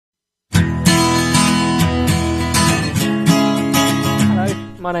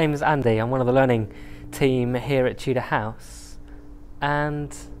my name's Andy. I'm one of the learning team here at Tudor House,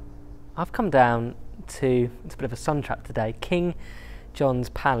 and I've come down to, it's a bit of a sun trap today, King John's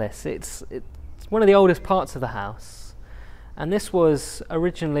Palace. It's one of the oldest parts of the house, and this was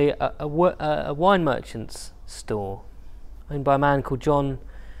originally a wine merchant's store owned by a man called John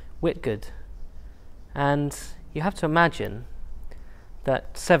Whitgood. And you have to imagine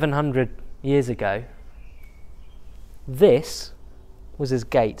that 700 years ago, this was his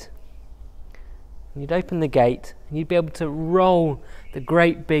gate. And you'd open the gate and you'd be able to roll the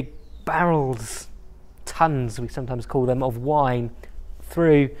great big barrels, tons we sometimes call them, of wine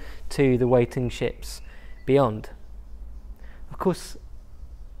through to the waiting ships beyond. Of course,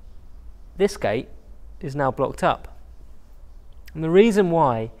 this gate is now blocked up. And the reason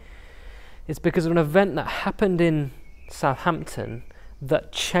why is because of an event that happened in Southampton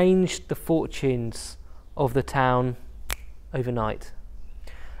that changed the fortunes of the town overnight.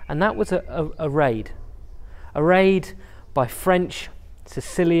 And that was a raid by French,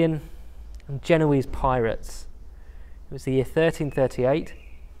 Sicilian and Genoese pirates. It was the year 1338,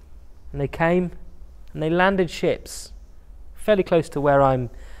 and they came and they landed ships fairly close to where I'm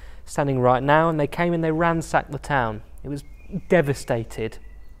standing right now, and they came and they ransacked the town. It was devastated.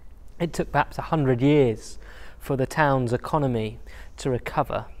 It took perhaps 100 years for the town's economy to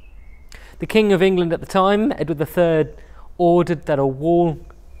recover. The King of England at the time, Edward III, ordered that a wall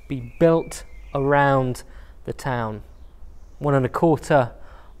be built around the town, 1¼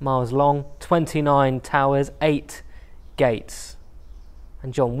 miles long, 29 towers, 8 gates.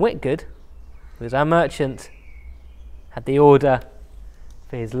 And John Whitgood, who was our merchant, had the order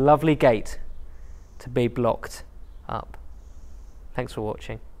for his lovely gate to be blocked up. Thanks for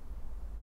watching.